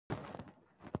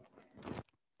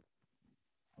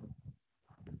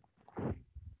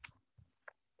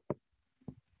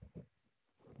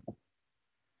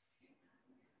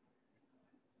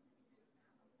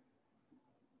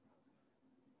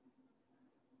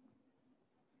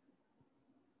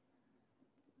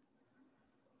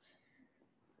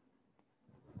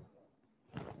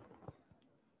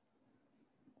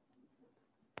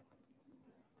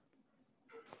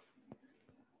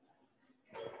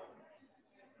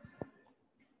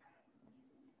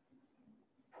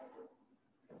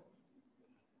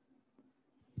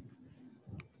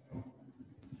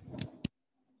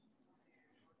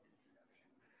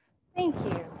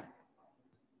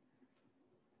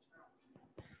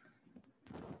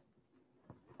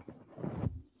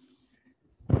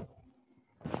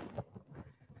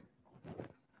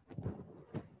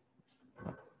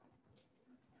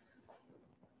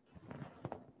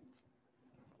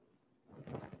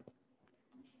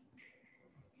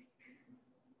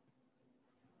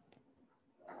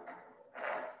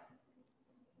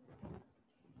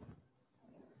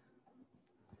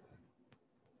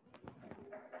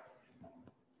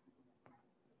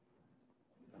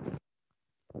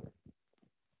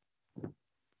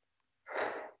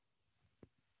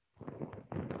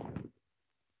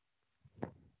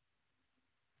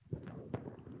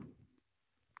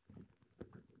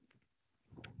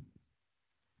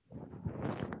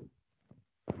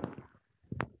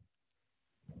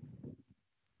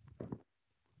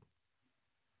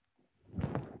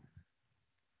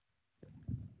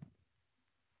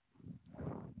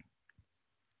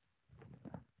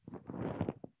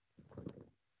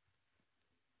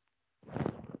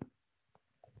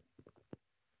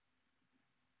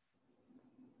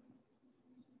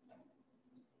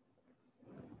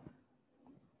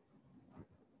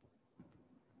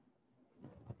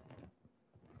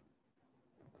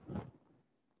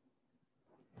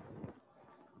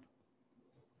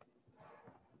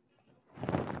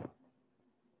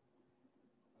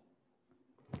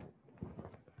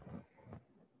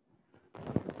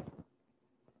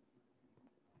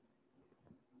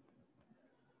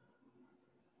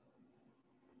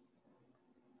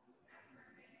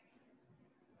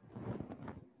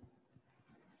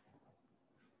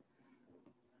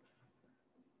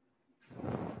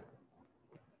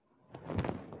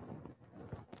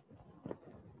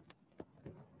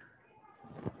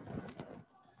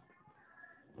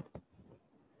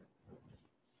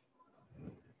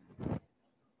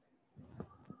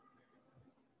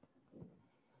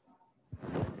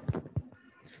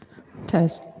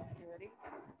Test. You ready?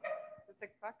 It's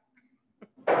 6 o'clock?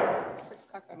 6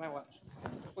 o'clock on my watch.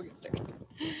 We'll get started.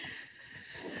 All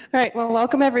right, well,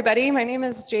 welcome everybody. My name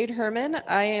is Jade Herman.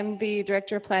 I am the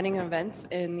Director of Planning and Events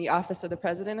in the Office of the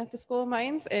President at the School of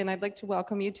Mines, and I'd like to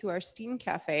welcome you to our STEAM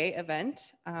Cafe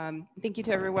event. Thank you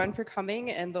to everyone for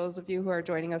coming and those of you who are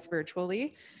joining us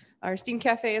virtually. Our STEAM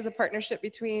Cafe is a partnership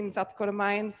between South Dakota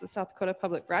Mines, the South Dakota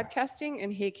Public Broadcasting,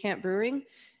 and Hay Camp Brewing,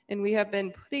 and we have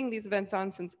been putting these events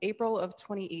on since April of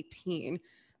 2018.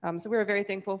 So we're very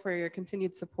thankful for your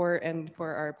continued support and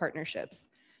for our partnerships.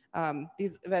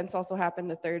 These events also happen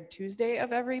the third Tuesday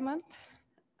of every month.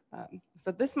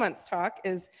 So this month's talk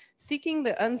is Seeking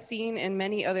the Unseen and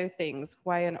Many Other Things,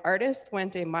 Why an Artist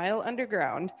Went a Mile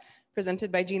Underground,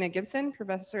 presented by Gina Gibson,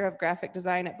 Professor of Graphic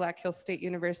Design at Black Hills State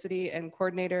University and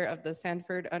coordinator of the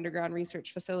Sanford Underground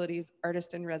Research Facility's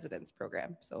Artist in Residence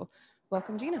program. So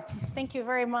welcome, Gina. Thank you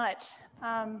very much.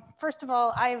 First of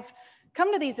all, I've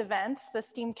come to these events, the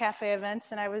STEAM Cafe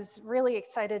events, and I was really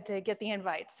excited to get the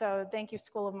invite. So thank you,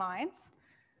 School of Mines.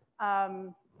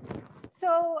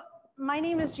 So my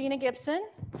name is Gina Gibson,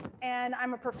 and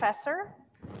I'm a professor.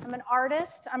 I'm an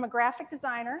artist. I'm a graphic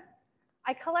designer.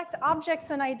 I collect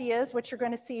objects and ideas, which you're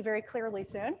going to see very clearly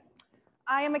soon.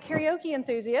 I am a karaoke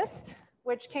enthusiast,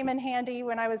 which came in handy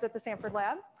when I was at the Sanford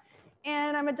lab.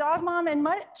 And I'm a dog mom, and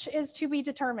much is to be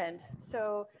determined.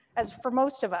 So as for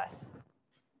most of us.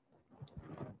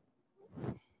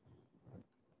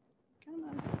 Come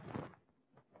on.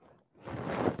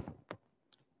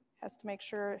 Has to make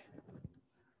sure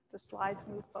the slides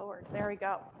move forward. There we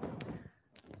go.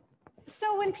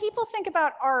 So when people think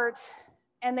about art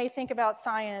and they think about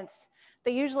science,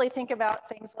 they usually think about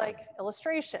things like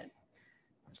illustration,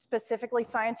 specifically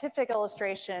scientific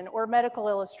illustration or medical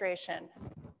illustration.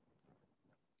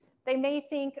 They may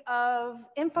think of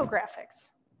infographics.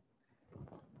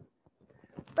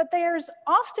 But there's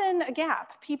often a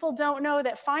gap. People don't know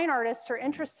that fine artists are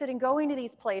interested in going to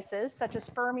these places, such as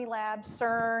Fermi Labs,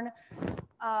 CERN,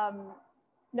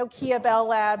 Nokia Bell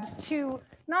Labs, to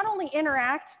not only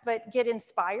interact, but get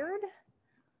inspired.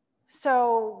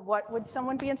 So what would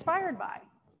someone be inspired by?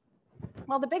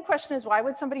 Well, the big question is, why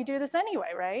would somebody do this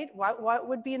anyway, right? What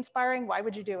would be inspiring? Why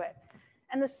would you do it?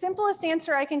 And the simplest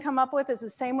answer I can come up with is the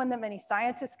same one that many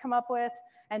scientists come up with,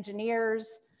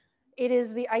 engineers. It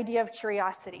is the idea of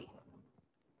curiosity.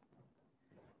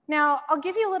 Now, I'll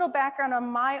give you a little background on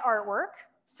my artwork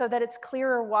so that it's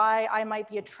clearer why I might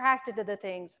be attracted to the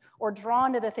things or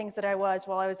drawn to the things that I was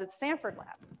while I was at the Sanford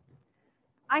lab.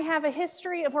 I have a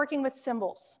history of working with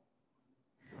symbols,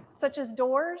 such as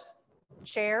doors,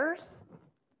 chairs,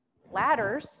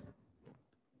 ladders,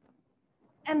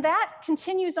 and that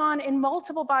continues on in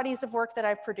multiple bodies of work that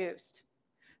I've produced.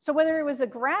 So whether it was a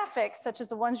graphic, such as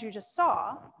the ones you just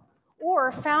saw,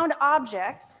 or found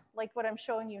objects, like what I'm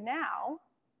showing you now,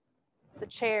 the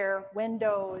chair,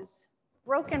 windows,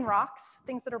 broken rocks,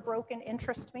 things that are broken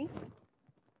interest me.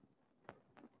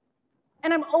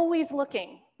 And I'm always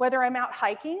looking, whether I'm out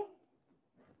hiking,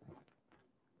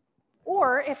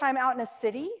 or if I'm out in a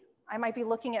city, I might be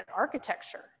looking at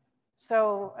architecture.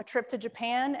 So a trip to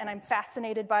Japan, and I'm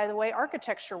fascinated by the way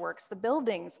architecture works, the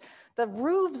buildings, the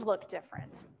roofs look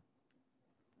different.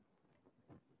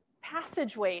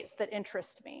 Passageways that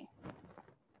interest me.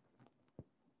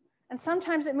 And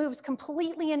sometimes it moves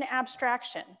completely into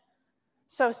abstraction.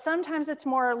 So sometimes it's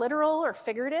more literal or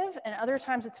figurative, and other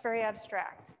times it's very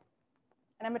abstract.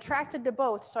 And I'm attracted to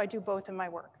both, so I do both in my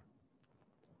work.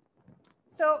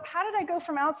 So how did I go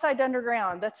from outside to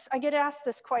underground? I get asked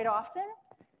this quite often.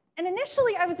 And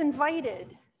initially I was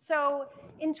invited. So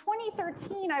in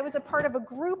 2013, I was a part of a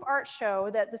group art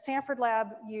show that the Sanford lab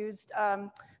used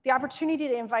the opportunity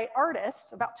to invite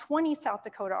artists, about 20 South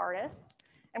Dakota artists.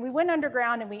 And we went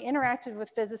underground and we interacted with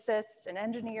physicists and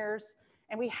engineers,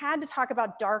 and we had to talk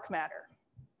about dark matter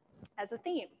as a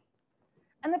theme.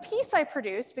 And the piece I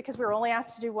produced, because we were only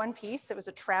asked to do one piece, it was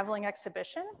a traveling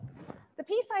exhibition. The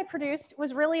piece I produced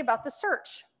was really about the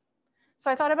search. So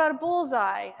I thought about a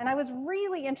bullseye, and I was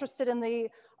really interested in the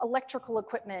electrical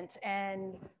equipment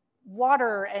and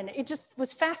water, and it just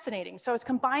was fascinating. So I was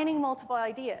combining multiple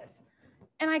ideas.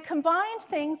 And I combined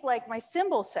things like my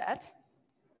symbol set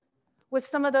with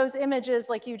some of those images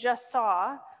like you just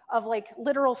saw of like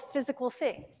literal physical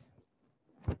things.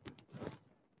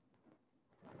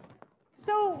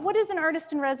 So what is an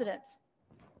artist in residence?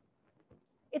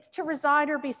 It's to reside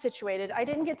or be situated. I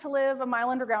didn't get to live a mile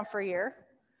underground for a year.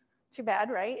 Too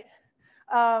bad, right?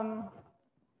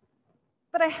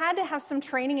 But I had to have some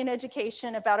training and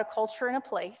education about a culture and a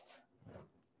place.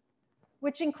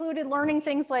 which included learning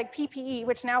things like PPE,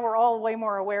 which now we're all way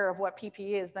more aware of what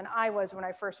PPE is than I was when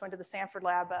I first went to the Sanford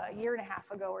lab a year and a half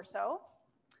ago or so.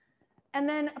 And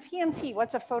then a PMT,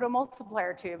 what's a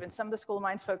photomultiplier tube? And some of the School of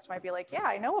Mines folks might be like, yeah,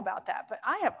 I know about that, but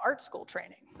I have art school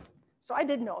training. So I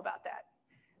didn't know about that.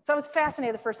 So I was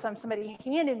fascinated the first time somebody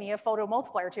handed me a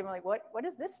photomultiplier tube. I'm like, what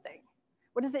is this thing?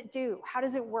 What does it do? How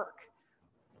does it work?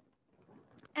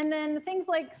 And then things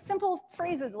like simple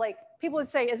phrases like people would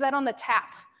say, is that on the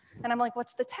tap? And I'm like,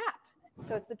 what's the tap?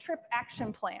 So it's the trip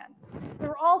action plan. There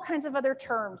were all kinds of other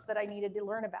terms that I needed to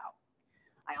learn about.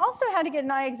 I also had to get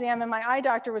an eye exam, and my eye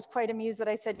doctor was quite amused that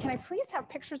I said, can I please have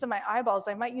pictures of my eyeballs?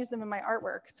 I might use them in my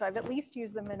artwork. So I've at least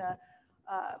used them in a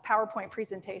PowerPoint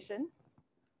presentation.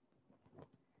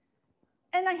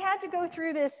 And I had to go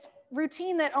through this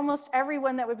routine that almost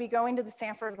everyone that would be going to the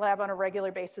Sanford lab on a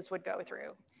regular basis would go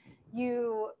through.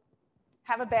 You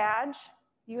have a badge,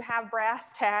 you have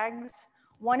brass tags,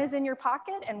 one is in your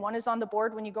pocket and one is on the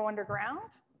board when you go underground.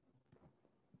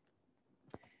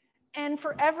 And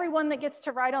for everyone that gets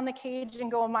to ride on the cage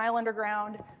and go a mile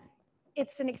underground,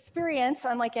 it's an experience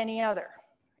unlike any other.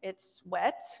 It's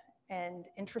wet and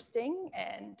interesting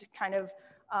and kind of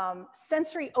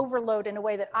sensory overload in a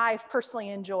way that I personally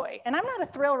enjoy. And I'm not a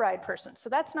thrill ride person, so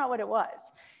that's not what it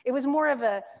was. It was more of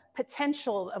a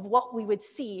potential of what we would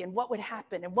see and what would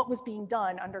happen and what was being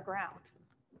done underground.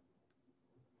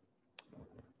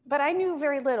 But I knew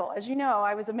very little. As you know,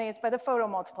 I was amazed by the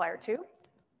photomultiplier too.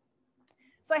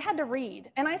 So I had to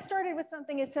read, and I started with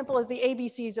something as simple as the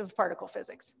ABCs of particle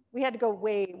physics. We had to go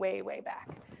way, way, way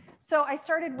back. So I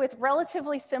started with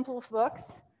relatively simple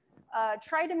books,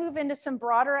 tried to move into some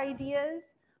broader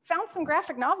ideas, found some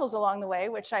graphic novels along the way,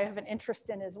 which I have an interest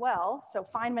in as well. So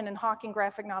Feynman and Hawking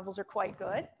graphic novels are quite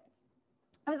good.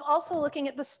 I was also looking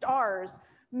at the stars,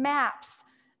 maps,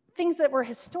 things that were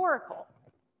historical.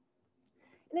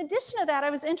 In addition to that, I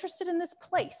was interested in this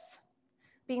place,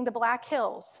 being the Black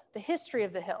Hills, the history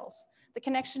of the hills, the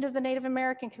connection to the Native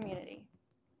American community,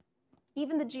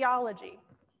 even the geology.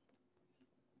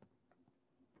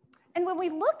 And when we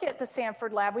look at the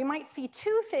Sanford lab, we might see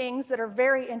two things that are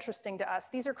very interesting to us.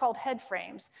 These are called head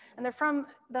frames, and they're from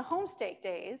the Homestake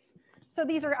days. So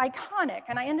these are iconic,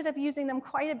 and I ended up using them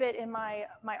quite a bit in my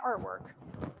artwork.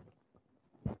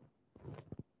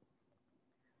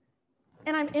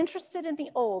 And I'm interested in the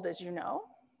old, as you know,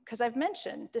 because I've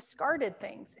mentioned discarded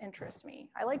things interest me.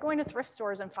 I like going to thrift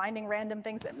stores and finding random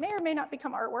things that may or may not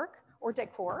become artwork or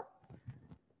decor.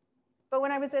 But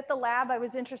when I was at the lab, I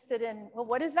was interested in, well,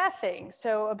 what is that thing?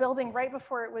 So a building right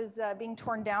before it was being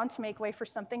torn down to make way for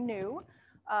something new,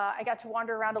 I got to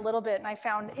wander around a little bit and I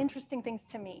found interesting things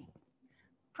to me.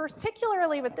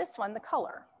 Particularly with this one, the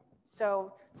color.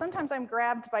 So sometimes I'm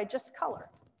grabbed by just color.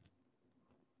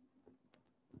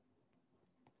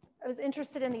 I was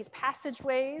interested in these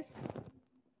passageways,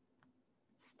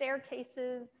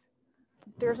 staircases.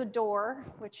 There's a door,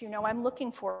 which you know I'm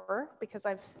looking for because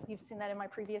you've seen that in my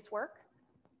previous work.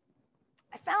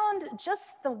 I found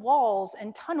just the walls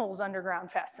and tunnels underground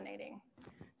fascinating.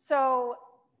 So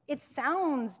it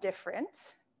sounds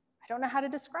different. I don't know how to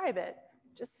describe it.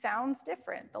 It just sounds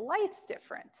different. The light's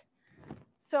different.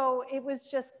 So it was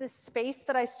just this space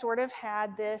that I sort of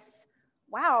had this,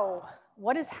 wow,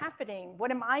 what is happening?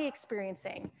 What am I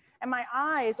experiencing? And my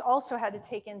eyes also had to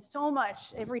take in so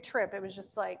much every trip. It was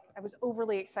just like, I was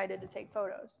overly excited to take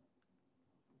photos.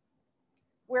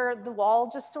 Where the wall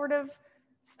just sort of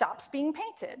stops being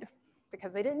painted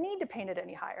because they didn't need to paint it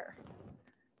any higher.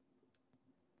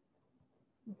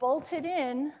 Bolted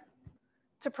in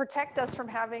to protect us from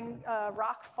having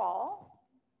rock fall.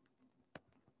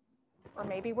 Or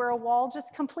maybe where a wall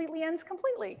just completely ends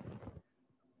completely,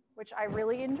 which I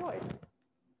really enjoyed.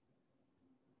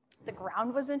 The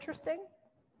ground was interesting.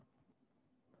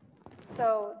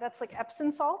 So that's like Epsom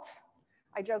salt.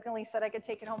 I jokingly said I could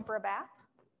take it home for a bath.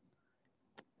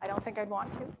 I don't think I'd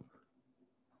want to.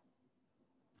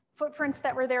 Footprints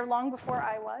that were there long before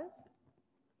I was.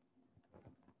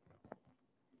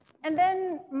 And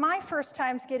then my first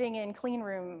times getting in clean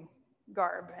room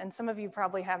garb, and some of you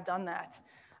probably have done that.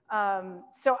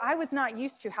 So I was not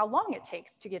used to how long it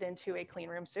takes to get into a clean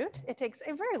room suit. It takes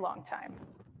a very long time.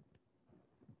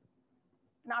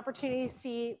 An opportunity to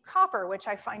see copper, which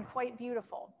I find quite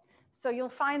beautiful. So you'll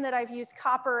find that I've used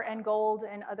copper and gold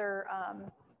and other,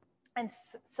 and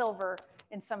silver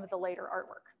in some of the later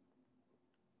artwork.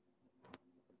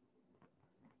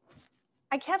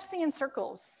 I kept seeing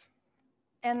circles,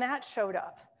 and that showed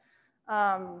up.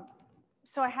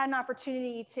 So I had an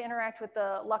opportunity to interact with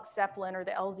the Lux Zeppelin or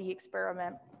the LZ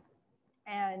experiment.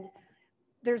 And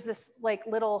there's this like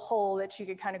little hole that you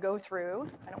could kind of go through.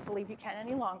 I don't believe you can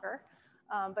any longer.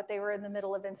 but they were in the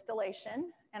middle of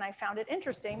installation. And I found it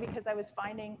interesting because I was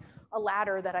finding a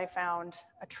ladder that I found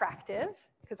attractive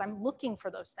because I'm looking for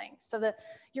those things. So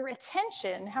your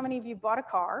attention, how many of you bought a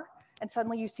car and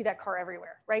suddenly you see that car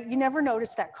everywhere, right? You never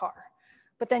noticed that car,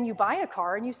 but then you buy a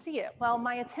car and you see it. Well,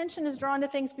 my attention is drawn to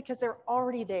things because they're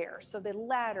already there. So the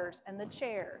ladders and the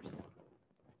chairs.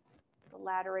 The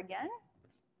ladder again.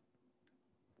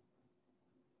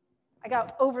 I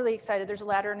got overly excited. There's a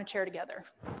ladder and a chair together.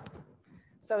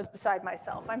 So I was beside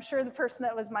myself. I'm sure the person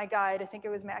that was my guide, I think it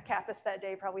was Matt Kappas that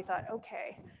day, probably thought,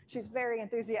 okay, she's very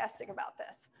enthusiastic about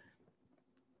this.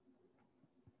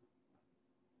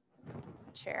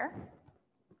 Chair.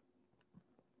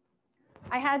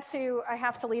 I have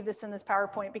to leave this in this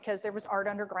PowerPoint because there was art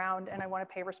underground and I want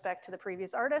to pay respect to the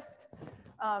previous artist.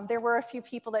 There were a few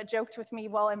people that joked with me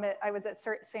while I was at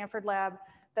Sanford Lab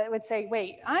that would say,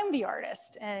 wait, I'm the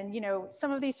artist. And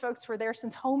some of these folks were there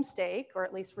since Homestake, or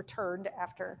at least returned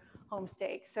after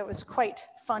Homestake. So it was quite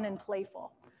fun and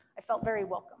playful. I felt very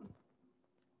welcome.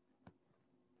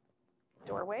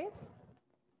 Doorways.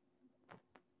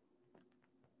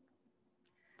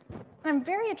 I'm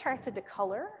very attracted to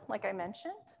color, like I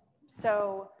mentioned.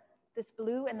 So this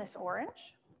blue and this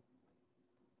orange.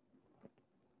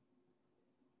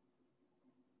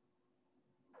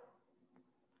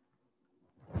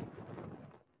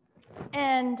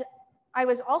 And I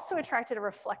was also attracted to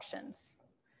reflections.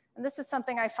 And this is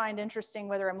something I find interesting,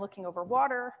 whether I'm looking over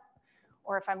water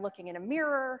or if I'm looking in a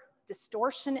mirror.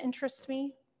 Distortion interests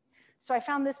me. So I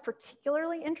found this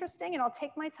particularly interesting, and I'll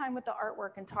take my time with the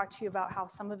artwork and talk to you about how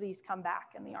some of these come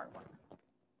back in the artwork.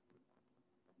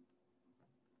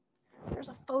 There's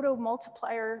a photo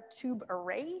multiplier tube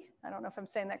array. I don't know if I'm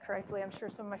saying that correctly. I'm sure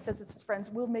some of my physicist friends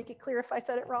will make it clear if I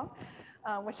said it wrong,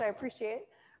 which I appreciate.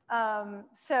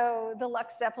 So the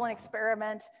Lux Zeppelin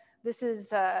experiment, this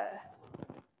is a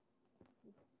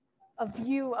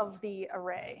view of the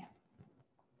array.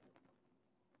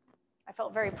 I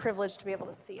felt very privileged to be able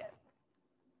to see it.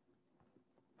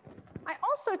 I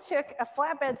also took a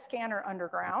flatbed scanner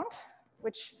underground,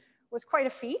 which was quite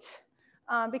a feat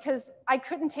because I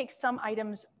couldn't take some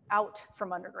items out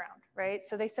from underground, right?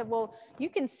 So they said, well, you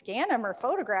can scan them or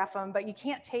photograph them, but you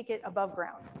can't take it above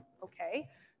ground. Okay,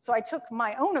 so I took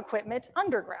my own equipment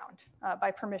underground by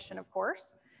permission, of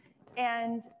course.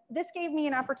 And this gave me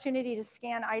an opportunity to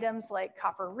scan items like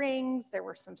copper rings. There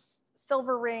were some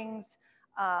silver rings.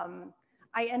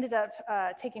 I ended up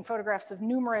taking photographs of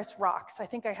numerous rocks. I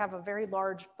think I have a very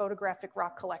large photographic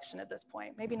rock collection at this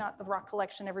point. Maybe not the rock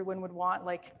collection everyone would want,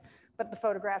 but the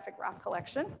photographic rock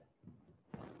collection.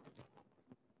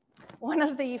 One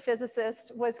of the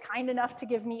physicists was kind enough to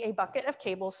give me a bucket of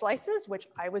cable slices, which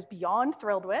I was beyond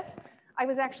thrilled with. I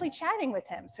was actually chatting with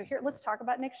him. So here, let's talk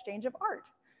about an exchange of art.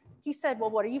 He said,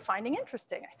 well, what are you finding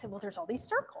interesting? I said, well, there's all these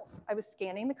circles. I was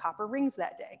scanning the copper rings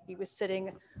that day. He was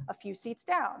sitting a few seats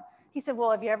down. He said,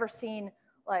 well, have you ever seen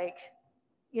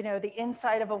the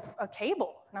inside of a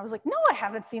cable? And I was like, no, I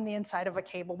haven't seen the inside of a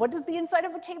cable. What does the inside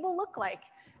of a cable look like?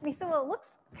 And he said, well, it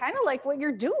looks kind of like what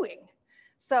you're doing.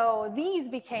 So these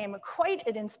became quite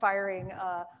an inspiring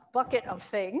bucket of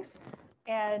things.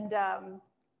 And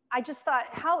I just thought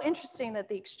how interesting that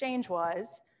the exchange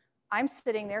was. I'm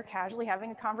sitting there casually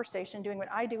having a conversation, doing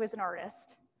what I do as an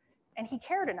artist, and he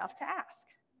cared enough to ask.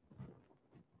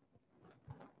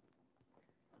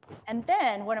 And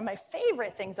then one of my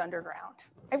favorite things underground,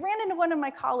 I ran into one of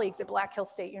my colleagues at Black Hill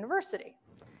State University,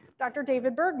 Dr.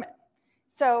 David Bergman.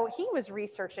 So he was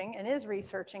researching and is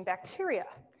researching bacteria.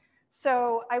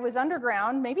 So I was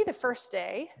underground, maybe the first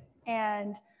day,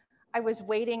 and I was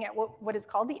waiting at what is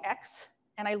called the X,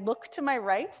 and I looked to my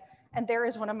right, and there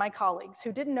is one of my colleagues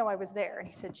who didn't know I was there. And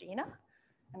he said, Gina?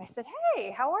 And I said,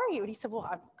 hey, how are you? And he said, well,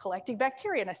 I'm collecting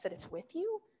bacteria. And I said, it's with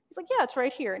you? He's like, yeah, it's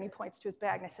right here. And he points to his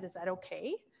bag. And I said, is that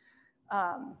okay?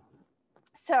 And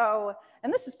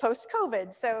this is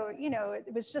post-COVID. So,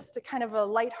 it was just a kind of a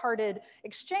lighthearted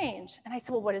exchange. And I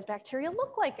said, well, what does bacteria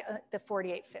look like at the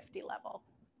 4850 level?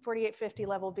 4850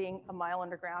 level being a mile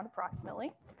underground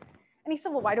approximately. And he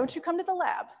said, well, why don't you come to the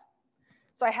lab?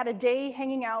 So I had a day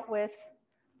hanging out with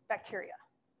bacteria,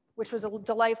 which was a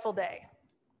delightful day.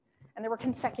 And there were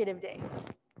consecutive days.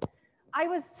 I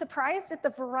was surprised at the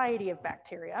variety of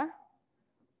bacteria.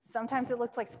 Sometimes it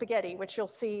looked like spaghetti, which you'll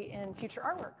see in future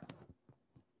artwork.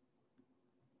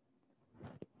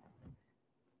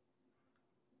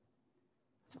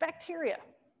 So bacteria.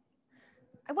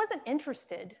 I wasn't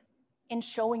interested in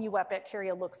showing you what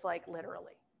bacteria looks like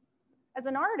literally. As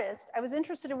an artist, I was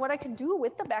interested in what I could do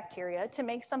with the bacteria to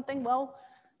make something, well,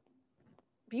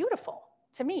 beautiful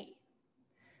to me.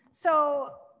 So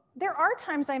there are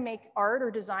times I make art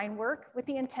or design work with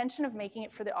the intention of making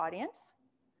it for the audience.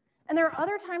 And there are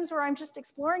other times where I'm just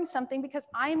exploring something because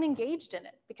I'm engaged in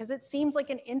it, because it seems like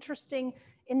an interesting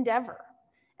endeavor.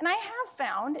 And I have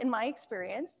found, in my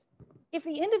experience, if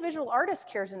the individual artist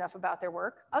cares enough about their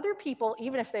work, other people,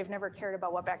 even if they've never cared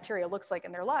about what bacteria looks like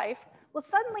in their life, will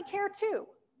suddenly care too.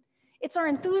 It's our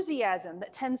enthusiasm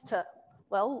that tends to,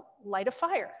 well, light a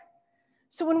fire.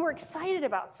 So when we're excited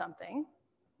about something,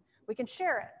 we can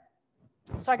share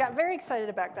it. So I got very excited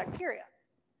about bacteria.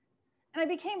 And I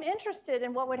became interested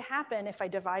in what would happen if I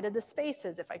divided the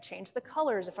spaces, if I changed the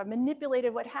colors, if I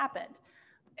manipulated what happened.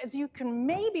 As you can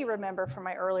maybe remember from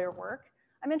my earlier work,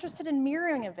 I'm interested in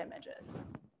mirroring of images.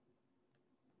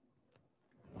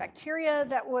 Bacteria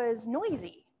that was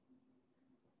noisy.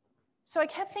 So I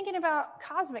kept thinking about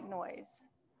cosmic noise,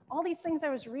 all these things I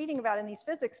was reading about in these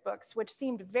physics books, which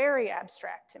seemed very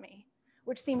abstract to me,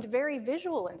 which seemed very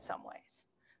visual in some ways.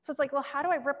 So it's like, well, how do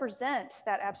I represent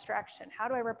that abstraction? How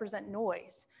do I represent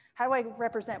noise? How do I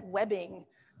represent webbing?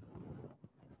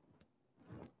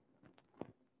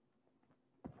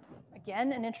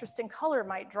 Again, an interesting color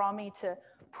might draw me to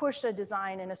push a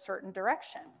design in a certain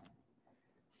direction.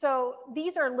 So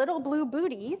these are little blue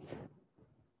booties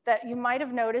that you might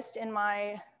have noticed in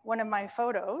one of my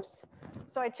photos.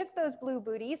 So I took those blue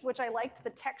booties, which I liked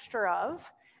the texture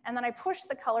of, and then I pushed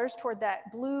the colors toward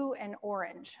that blue and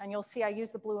orange. And you'll see I use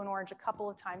the blue and orange a couple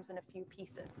of times in a few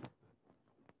pieces.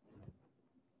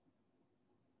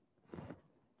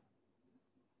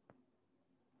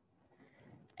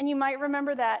 And you might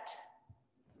remember that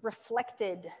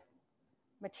reflected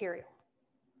material.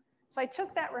 So I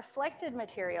took that reflected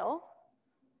material.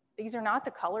 These are not the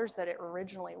colors that it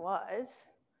originally was.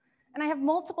 And I have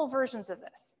multiple versions of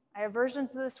this. I have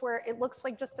versions of this where it looks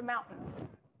like just a mountain,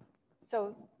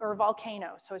 or a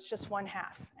volcano, so it's just one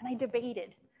half. And I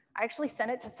debated. I actually sent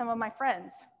it to some of my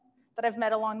friends that I've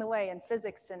met along the way in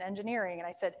physics and engineering, and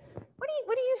I said, what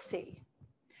do you see?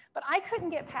 But I couldn't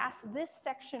get past this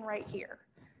section right here,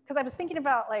 because I was thinking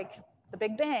about like the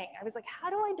Big Bang. I was like, how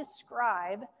do I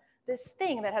describe this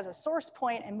thing that has a source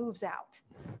point and moves out?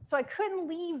 So I couldn't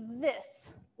leave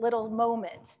this little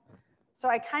moment. So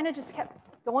I kind of just kept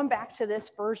going back to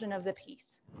this version of the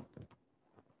piece.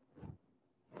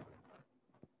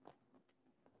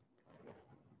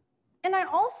 And I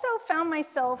also found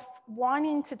myself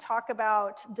wanting to talk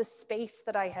about the space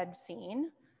that I had seen,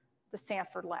 the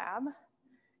Sanford lab.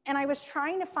 And I was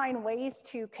trying to find ways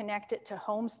to connect it to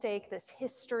Homestake, this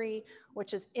history,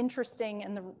 which is interesting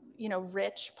and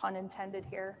rich, pun intended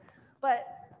here. But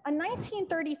a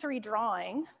 1933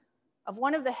 drawing of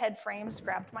one of the head frames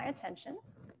grabbed my attention.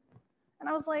 And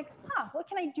I was like, what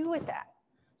can I do with that?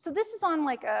 So this is on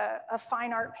like a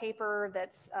fine art paper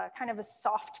that's kind of a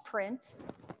soft print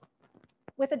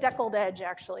with a deckled edge,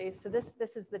 actually. So this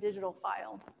is the digital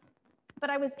file. But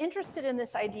I was interested in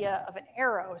this idea of an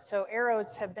arrow. So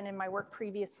arrows have been in my work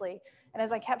previously. And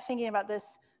as I kept thinking about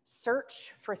this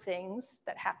search for things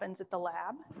that happens at the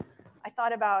lab, I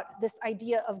thought about this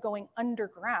idea of going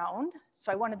underground.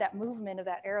 So I wanted that movement of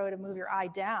that arrow to move your eye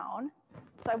down.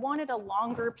 So I wanted a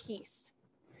longer piece.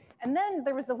 And then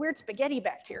there was the weird spaghetti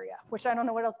bacteria, which I don't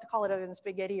know what else to call it other than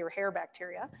spaghetti or hair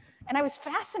bacteria. And I was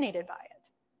fascinated by it.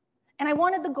 And I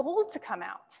wanted the gold to come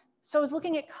out. So I was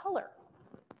looking at color.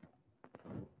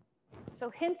 So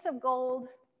hints of gold.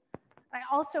 I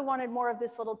also wanted more of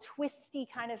this little twisty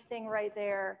kind of thing right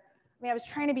there. I mean, I was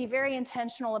trying to be very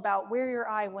intentional about where your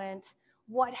eye went,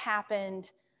 what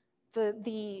happened,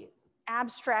 the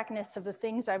abstractness of the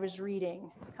things I was reading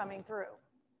coming through.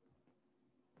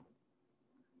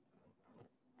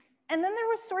 And then there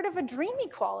was sort of a dreamy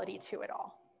quality to it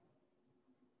all.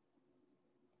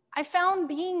 I found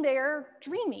being there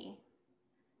dreamy.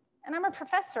 And I'm a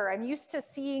professor. I'm used to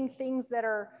seeing things that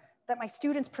my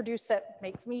students produce that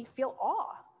make me feel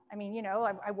awe. I mean,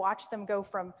 I watch them go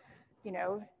from,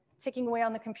 ticking away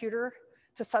on the computer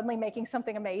to suddenly making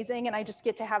something amazing, and I just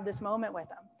get to have this moment with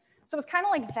them. So it's kind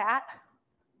of like that,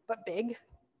 but big,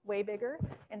 way bigger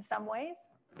in some ways.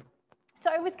 So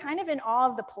I was kind of in awe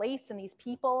of the place and these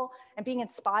people and being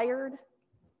inspired.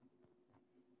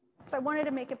 So I wanted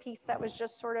to make a piece that was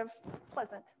just sort of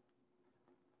pleasant.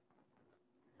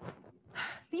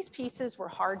 These pieces were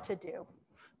hard to do.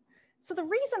 So the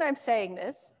reason I'm saying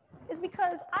this is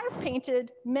because I've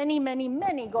painted many, many,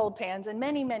 many gold pans and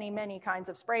many, many, many kinds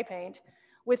of spray paint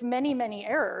with many, many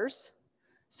errors.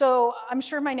 So I'm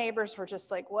sure my neighbors were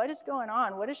just like, what is going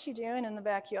on? What is she doing in the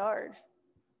backyard?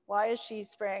 Why is she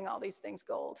spraying all these things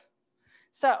gold?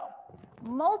 So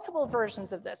multiple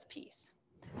versions of this piece.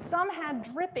 Some had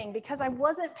dripping because I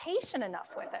wasn't patient enough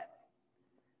with it.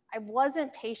 I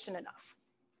wasn't patient enough.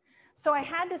 So I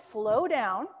had to slow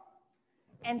down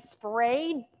and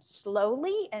spray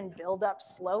slowly and build up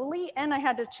slowly. And I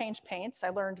had to change paints. I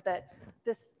learned that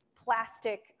this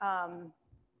plastic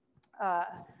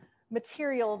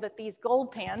material that these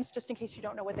gold pans, just in case you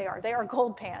don't know what they are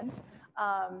gold pans,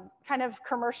 kind of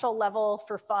commercial level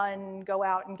for fun, go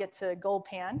out and get to gold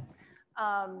pan.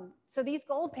 So these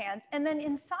gold pans, and then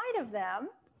inside of them,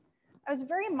 I was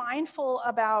very mindful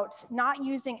about not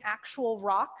using actual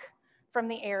rock from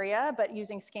the area, but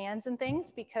using scans and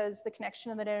things, because the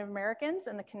connection of the Native Americans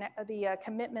and the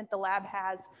commitment the lab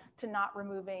has to not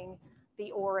removing the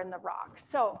ore and the rock.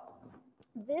 So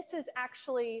this is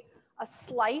actually a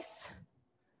slice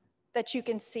that you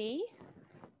can see.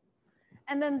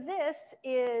 And then this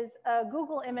is a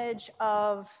Google image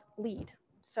of lead.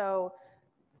 So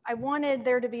I wanted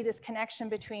there to be this connection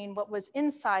between what was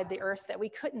inside the earth that we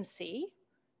couldn't see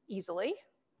easily,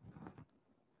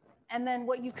 and then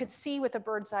what you could see with a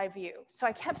bird's eye view. So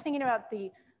I kept thinking about the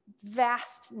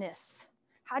vastness.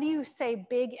 How do you say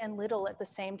big and little at the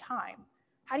same time?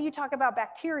 How do you talk about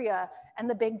bacteria and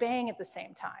the Big Bang at the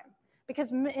same time?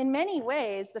 Because in many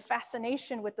ways, the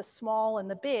fascination with the small and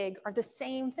the big are the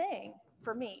same thing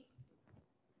for me.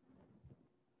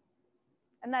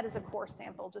 And that is a core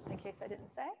sample, just in case I didn't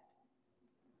say.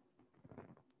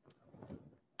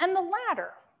 And the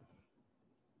ladder.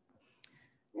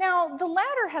 Now, the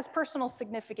ladder has personal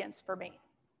significance for me.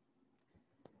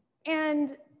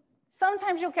 And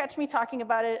sometimes you'll catch me talking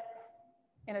about it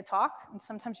in a talk, and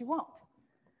sometimes you won't.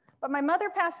 But my mother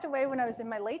passed away when I was in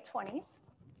my late 20s,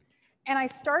 and I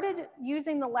started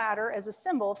using the ladder as a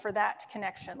symbol for that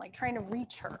connection, like trying to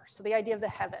reach her, so the idea of the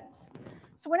heavens.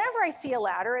 So whenever I see a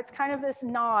ladder, it's kind of this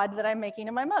nod that I'm making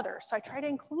to my mother, so I try to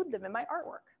include them in my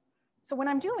artwork. So when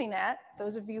I'm doing that,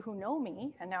 those of you who know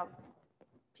me, and now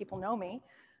people know me,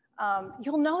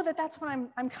 you'll know that that's what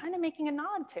I'm kind of making a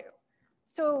nod to.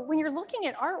 So when you're looking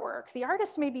at artwork, the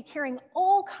artist may be carrying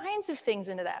all kinds of things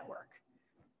into that work.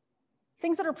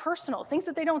 Things that are personal, things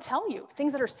that they don't tell you,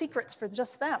 things that are secrets for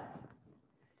just them.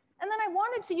 And then I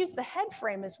wanted to use the head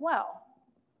frame as well,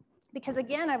 because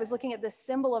again, I was looking at this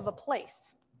symbol of a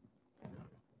place.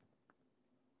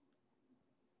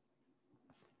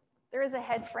 There is a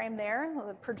head frame there.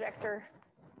 The projector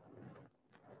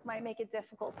might make it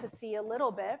difficult to see a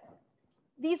little bit.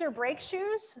 These are brake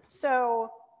shoes.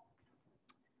 So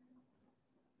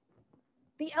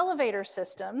the elevator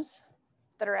systems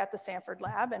that are at the Sanford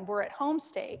lab and we're at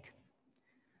Homestake,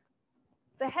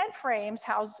 the head frames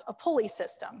house a pulley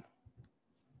system,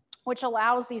 which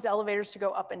allows these elevators to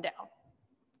go up and down.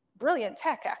 Brilliant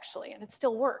tech, actually, and it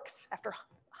still works after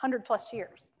 100+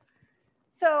 years.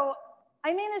 So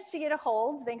I managed to get a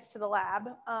hold, thanks to the lab,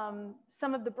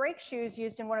 some of the brake shoes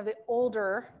used in one of the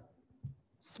older,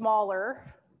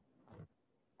 smaller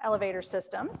elevator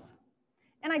systems.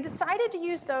 And I decided to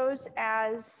use those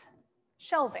as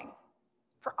shelving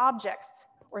for objects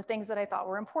or things that I thought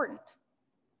were important.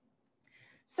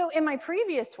 So in my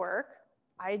previous work,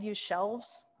 I had used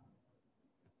shelves,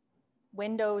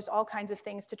 windows, all kinds of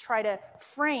things to try to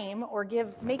frame or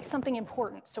make something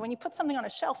important. So when you put something on a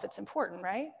shelf, it's important,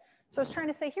 right? So I was trying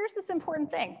to say, here's this important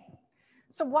thing.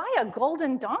 So why a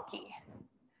golden donkey?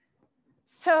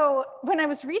 So when I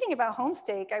was reading about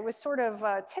Homestake, I was sort of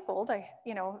tickled,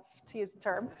 to use the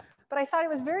term, but I thought it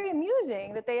was very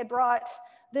amusing that they had brought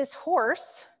this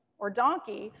horse or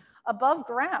donkey above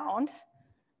ground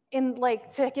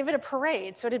to give it a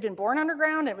parade. So it had been born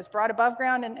underground, and it was brought above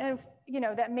ground, and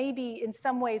that may be in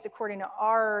some ways, according to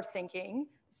our thinking,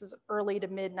 this is early to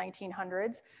mid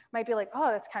 1900s, might be like,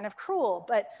 oh, that's kind of cruel.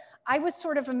 But I was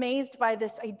sort of amazed by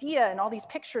this idea and all these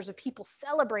pictures of people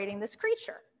celebrating this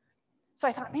creature. So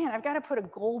I thought, man, I've got to put a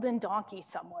golden donkey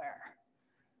somewhere.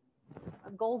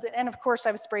 And of course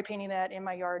I was spray painting that in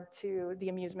my yard to the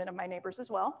amusement of my neighbors as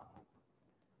well.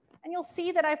 And you'll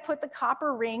see that I've put the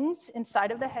copper rings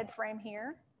inside of the head frame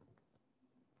here,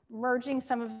 merging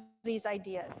some of these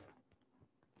ideas.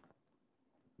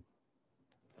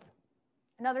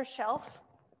 Another shelf.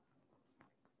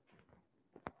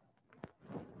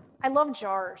 I love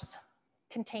jars,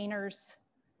 containers.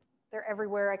 They're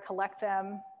everywhere. I collect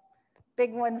them.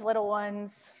 Big ones, little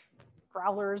ones,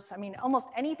 growlers. I mean, almost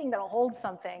anything that'll hold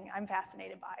something, I'm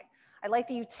fascinated by. I like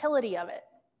the utility of it.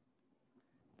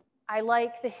 I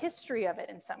like the history of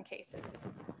it in some cases.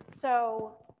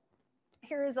 So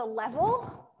here's a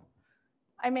level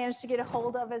I managed to get a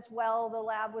hold of as well. The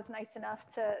lab was nice enough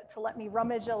to let me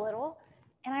rummage a little.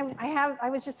 And I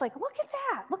was just like, look at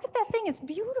that thing, it's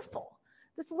beautiful.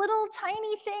 This little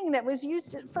tiny thing that was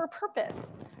used for a purpose.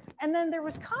 And then there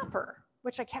was copper,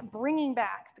 which I kept bringing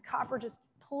back. The copper just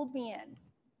pulled me in.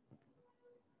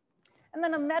 And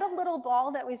then a metal little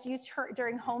ball that was used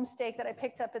during Homestake that I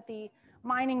picked up at the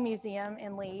Mining Museum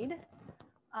in Lead.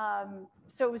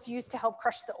 So it was used to help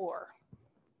crush the ore.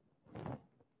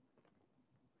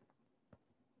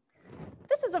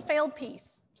 This is a failed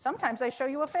piece. Sometimes I show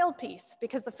you a failed piece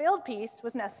because the failed piece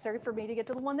was necessary for me to get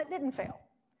to the one that didn't fail.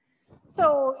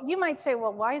 So you might say,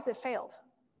 well, why is it failed?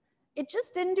 It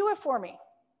just didn't do it for me.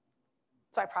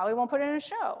 So I probably won't put it in a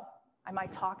show. I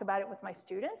might talk about it with my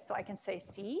students so I can say,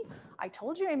 see, I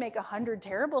told you I make 100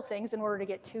 terrible things in order to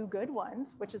get 2 good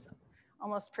ones, which is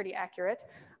almost pretty accurate.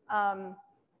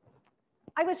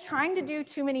 I was trying to do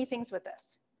too many things with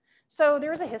this. So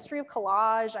there's a history of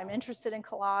collage. I'm interested in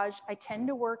collage. I tend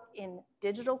to work in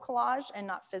digital collage and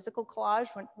not physical collage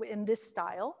in this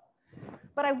style.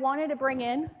 But I wanted to bring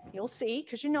in, you'll see,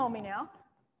 because you know me now,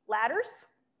 ladders,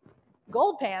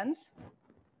 gold pans.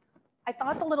 I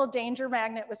thought the little danger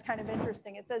magnet was kind of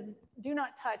interesting. It says, do not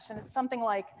touch. And it's something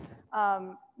like,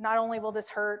 not only will this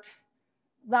hurt,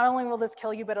 not only will this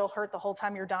kill you, but it'll hurt the whole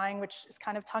time you're dying, which is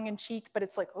kind of tongue in cheek, but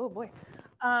it's like, oh boy.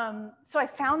 So I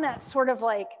found that sort of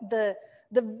like the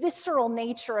visceral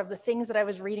nature of the things that I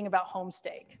was reading about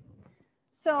Homestake.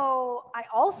 So I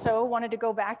also wanted to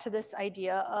go back to this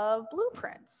idea of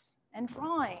blueprints and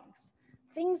drawings,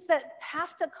 things that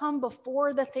have to come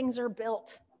before the things are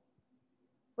built,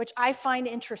 which I find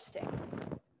interesting.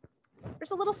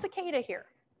 There's a little cicada here.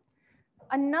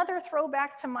 Another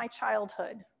throwback to my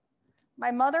childhood.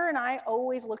 My mother and I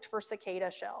always looked for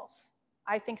cicada shells.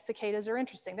 I think cicadas are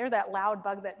interesting. They're that loud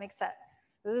bug that makes that,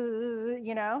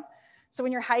 you know? So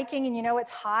when you're hiking and you know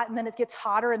it's hot and then it gets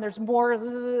hotter and there's more,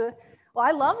 well,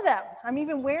 I love them. I'm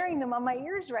even wearing them on my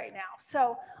ears right now.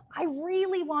 So I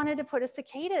really wanted to put a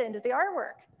cicada into the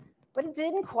artwork, but it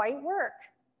didn't quite work.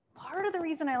 Part of the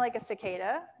reason I like a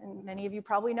cicada, and many of you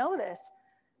probably know this,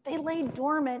 they lay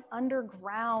dormant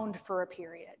underground for a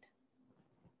period.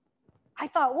 I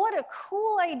thought, what a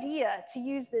cool idea to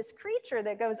use this creature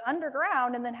that goes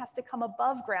underground and then has to come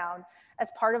above ground as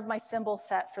part of my symbol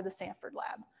set for the Sanford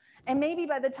lab. And maybe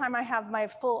by the time I have my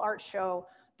full art show,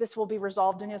 this will be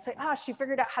resolved and you'll say, ah, she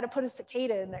figured out how to put a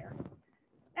cicada in there.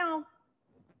 Now,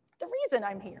 the reason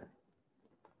I'm here,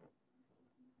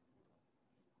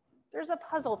 there's a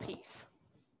puzzle piece.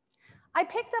 I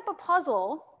picked up a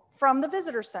puzzle from the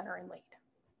visitor center in Lead,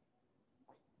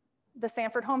 the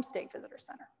Sanford Homestake Visitor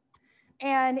Center.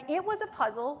 And it was a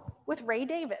puzzle with Ray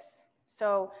Davis.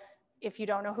 So if you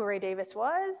don't know who Ray Davis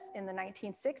was, in the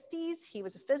 1960s, he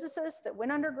was a physicist that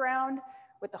went underground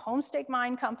with the Homestake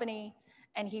Mine Company,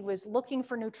 and he was looking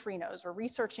for neutrinos or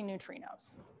researching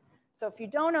neutrinos. So if you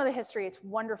don't know the history, it's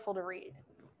wonderful to read.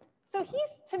 So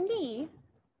he's, to me,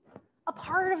 a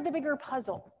part of the bigger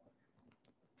puzzle.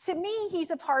 To me,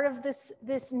 he's a part of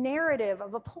this narrative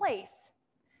of a place.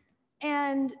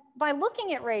 And by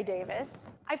looking at Ray Davis,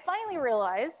 I finally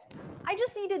realized I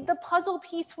just needed the puzzle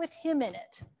piece with him in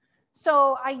it.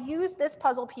 So I used this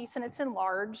puzzle piece, and it's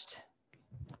enlarged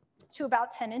to about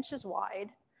 10 inches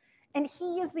wide. And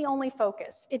he is the only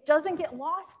focus. It doesn't get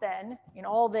lost then in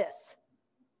all this.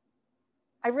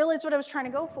 I realized what I was trying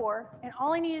to go for, and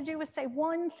all I needed to do was say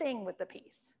one thing with the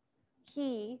piece.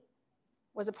 He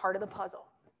was a part of the puzzle.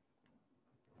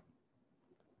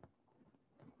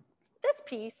 This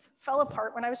piece fell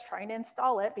apart when I was trying to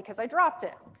install it because I dropped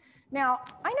it. Now,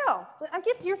 I know,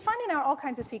 you're finding out all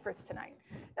kinds of secrets tonight.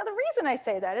 Now, the reason I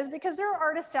say that is because there are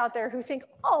artists out there who think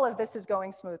all of this is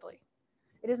going smoothly.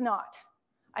 It is not.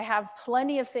 I have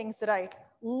plenty of things that I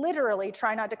literally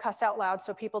try not to cuss out loud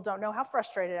so people don't know how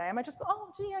frustrated I am. I just go,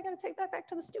 oh, gee, I gotta take that back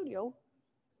to the studio.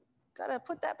 Gotta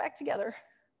put that back together.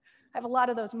 I have a lot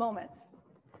of those moments.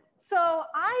 So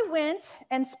I went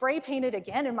and spray painted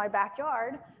again in my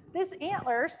backyard this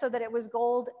antler so that it was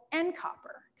gold and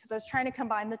copper, because I was trying to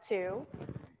combine the two.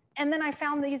 And then I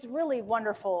found these really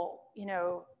wonderful,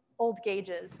 old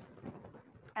gauges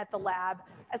at the lab,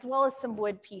 as well as some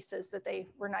wood pieces that they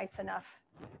were nice enough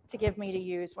to give me to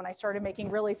use when I started making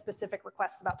really specific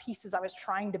requests about pieces I was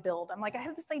trying to build. I'm like, I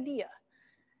have this idea.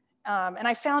 And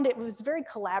I found it was very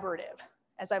collaborative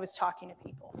as I was talking to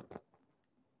people.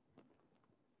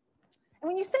 And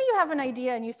when you say you have an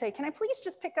idea and you say, can I please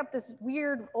just pick up this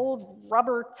weird old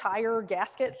rubber tire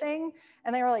gasket thing?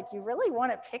 And they were like, you really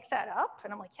want to pick that up?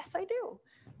 And I'm like, yes, I do.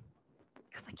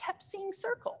 Because I kept seeing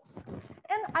circles.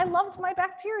 And I loved my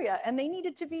bacteria and they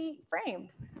needed to be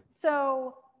framed.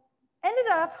 So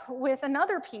ended up with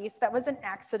another piece that was an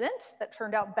accident that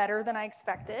turned out better than I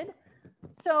expected.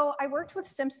 So I worked with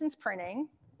Simpson's Printing,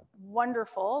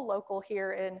 wonderful, local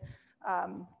here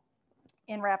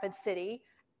in Rapid City.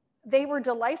 They were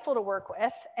delightful to work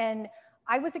with, and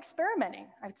I was experimenting.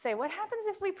 I'd say, what happens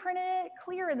if we print it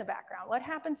clear in the background? What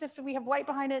happens if we have white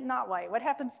behind it, not white? What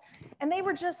happens? And they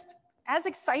were just as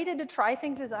excited to try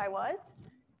things as I was.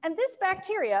 And this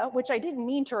bacteria, which I didn't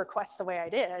mean to request the way I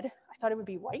did, I thought it would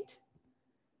be white,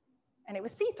 and it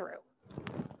was see-through.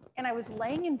 And I was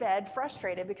laying in bed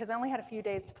frustrated because I only had a few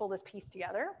days to pull this piece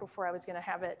together before I was gonna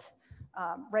have it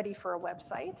ready for a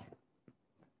website.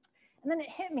 And then it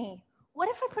hit me, what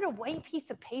if I put a white piece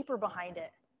of paper behind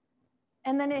it?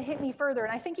 And then it hit me further,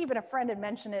 and I think even a friend had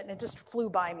mentioned it and it just flew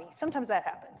by me. Sometimes that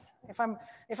happens. If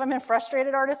I'm in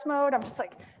frustrated artist mode, I'm just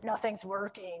like, nothing's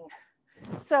working.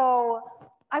 So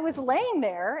I was laying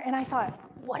there and I thought,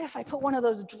 what if I put one of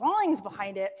those drawings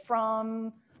behind it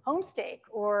from Homestake?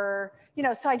 Or,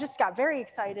 so I just got very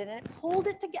excited and it pulled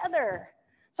it together.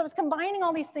 So I was combining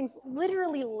all these things,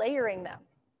 literally layering them.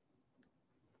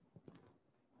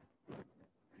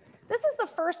 This is the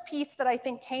first piece that I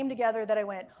think came together that I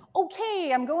went,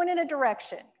 okay, I'm going in a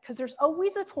direction, because there's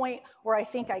always a point where I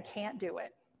think I can't do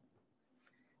it.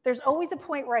 There's always a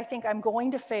point where I think I'm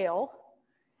going to fail,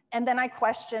 and then I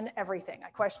question everything.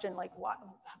 I question like, what,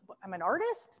 I'm an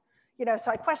artist?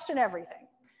 So I question everything.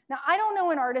 Now, I don't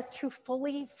know an artist who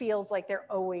fully feels like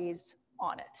they're always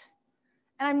on it.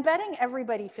 And I'm betting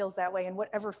everybody feels that way in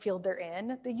whatever field they're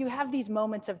in, that you have these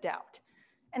moments of doubt.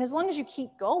 And as long as you keep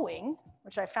going,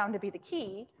 which I found to be the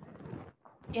key,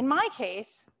 in my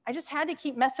case, I just had to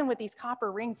keep messing with these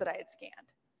copper rings that I had scanned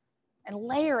and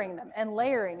layering them and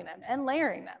layering them and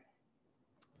layering them.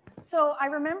 So I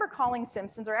remember calling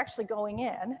Simpsons, or actually going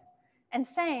in and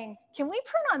saying, can we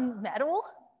print on metal?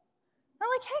 They're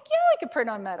like, heck yeah, I could print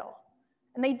on metal.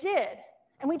 And they did.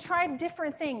 And we tried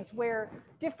different things where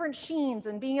different sheens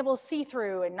and being able to see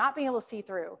through and not being able to see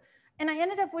through. And I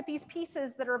ended up with these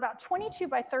pieces that are about 22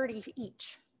 by 30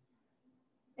 each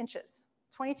inches,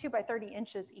 22 by 30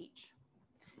 inches each.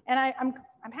 And I'm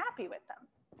happy with them.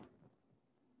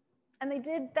 And they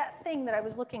did that thing that I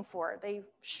was looking for. They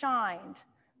shined,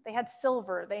 they had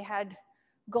silver, they had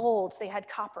gold, they had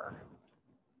copper.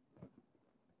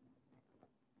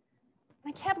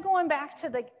 And I kept going back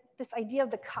to this idea of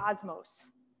the cosmos.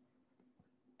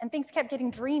 And things kept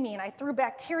getting dreamy, and I threw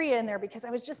bacteria in there because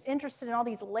I was just interested in all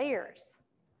these layers.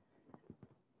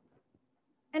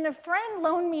 And a friend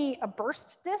loaned me a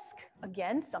burst disc,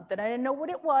 again, something I didn't know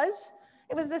what it was.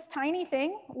 It was this tiny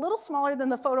thing, a little smaller than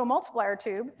the photo multiplier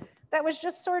tube, that was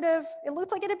just sort of, it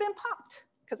looked like it had been popped,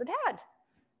 because it had.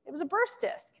 It was a burst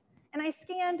disc. And I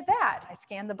scanned that. I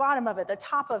scanned the bottom of it, the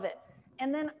top of it.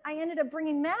 And then I ended up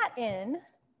bringing that in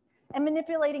and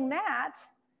manipulating that.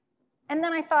 And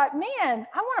then I thought, man,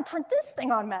 I want to print this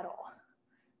thing on metal.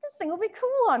 This thing will be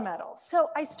cool on metal. So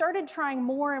I started trying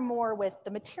more and more with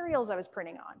the materials I was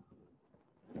printing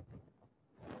on.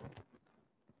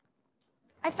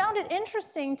 I found it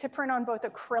interesting to print on both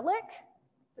acrylic,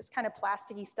 this kind of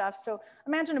plasticky stuff. So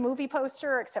imagine a movie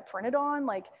poster except printed on,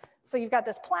 so you've got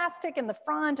this plastic in the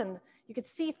front and you could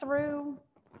see through.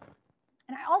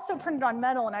 And I also printed on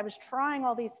metal, and I was trying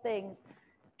all these things.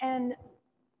 And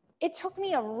it took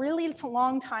me a really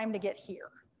long time to get here.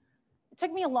 It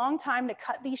took me a long time to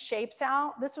cut these shapes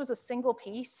out. This was a single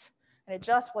piece, and it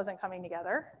just wasn't coming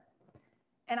together.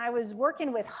 And I was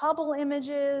working with Hubble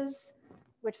images,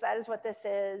 which that is what this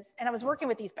is. And I was working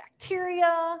with these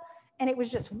bacteria, and it was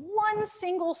just one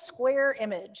single square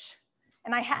image.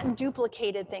 And I hadn't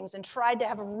duplicated things and tried to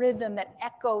have a rhythm that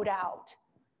echoed out.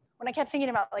 When I kept thinking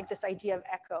about this idea of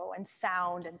echo and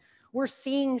sound, and we're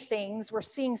seeing things, we're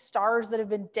seeing stars that have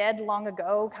been dead long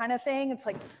ago kind of thing. It's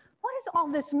like, what does all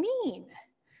this mean?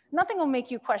 Nothing will make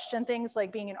you question things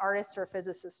like being an artist or a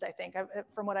physicist, I think,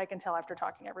 from what I can tell after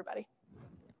talking to everybody.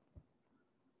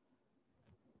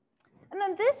 And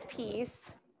then this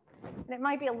piece, and it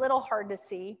might be a little hard to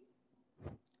see,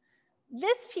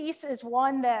 this piece is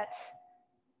one that,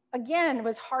 again,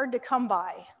 was hard to come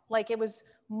by. It was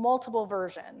multiple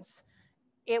versions.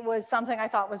 It was something I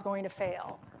thought was going to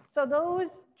fail. So those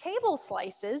cable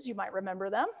slices, you might remember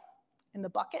them in the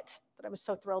bucket that I was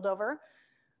so thrilled over.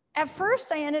 At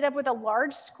first, I ended up with a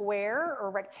large square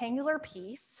or rectangular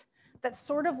piece that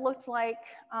sort of looked like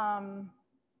a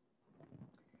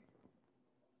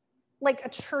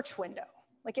church window.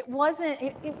 It wasn't,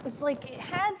 it was like it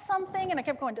had something, and I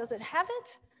kept going, does it have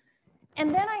it? And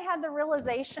then I had the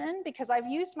realization, because I've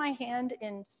used my hand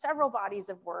in several bodies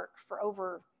of work for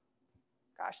over,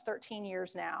 13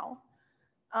 years now.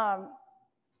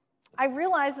 I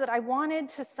realized that I wanted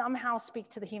to somehow speak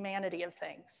to the humanity of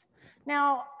things.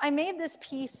 Now, I made this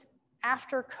piece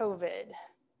after COVID.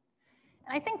 And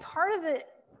I think part of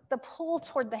the pull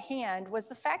toward the hand was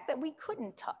the fact that we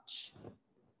couldn't touch.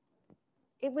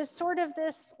 It was sort of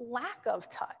this lack of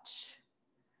touch.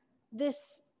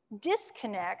 this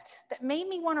disconnect that made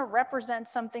me want to represent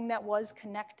something that was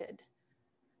connected.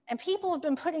 And people have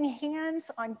been putting hands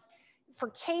on for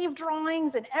cave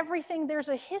drawings and everything. There's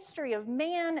a history of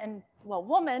man and, well,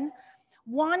 woman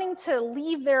wanting to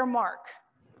leave their mark.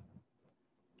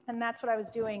 And that's what I was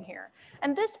doing here.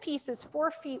 And this piece is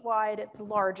 4 feet wide at the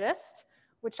largest,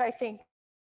 which I think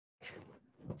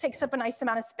takes up a nice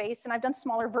amount of space. And I've done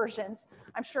smaller versions.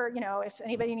 I'm sure, you know, if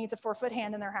anybody needs a 4-foot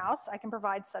hand in their house, I can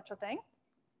provide such a thing.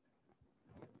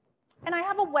 And I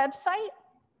have a website,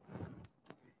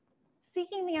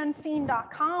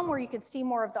 seekingtheunseen.com, where you could see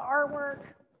more of the artwork.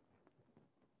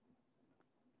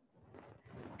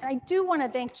 And I do want to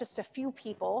thank just a few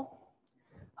people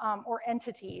or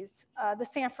entities. The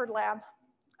Sanford lab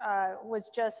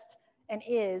was just and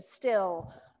is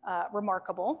still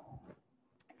remarkable.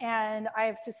 And I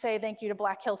have to say thank you to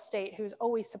Black Hill State, who's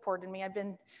always supported me. I've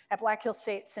been at Black Hill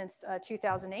State since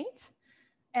 2008.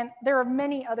 And there are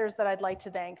many others that I'd like to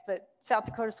thank, but South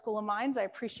Dakota School of Mines, I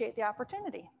appreciate the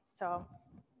opportunity. So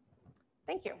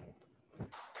thank you.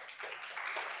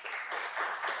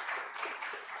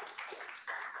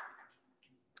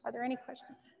 Are there any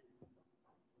questions?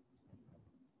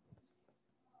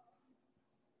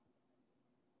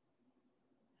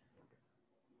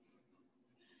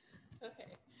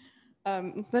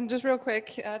 Okay. Then just real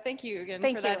quick, thank you again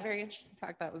for that very interesting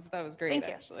talk. That was great,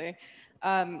 actually.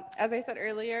 As I said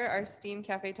earlier, our STEAM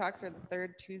Cafe talks are the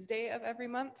 3rd Tuesday of every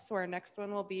month. So our next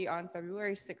one will be on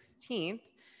February 16th.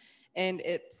 And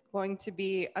it's going to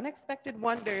be Unexpected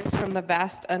Wonders from the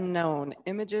Vast Unknown,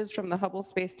 Images from the Hubble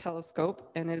Space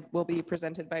Telescope. And it will be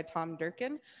presented by Tom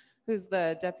Durkin, who's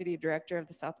the Deputy Director of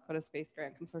the South Dakota Space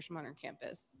Grant Consortium on our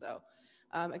campus. So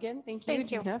again, thank you,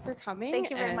 Gina, for coming.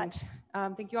 Thank you very much.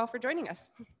 Thank you all for joining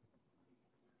us.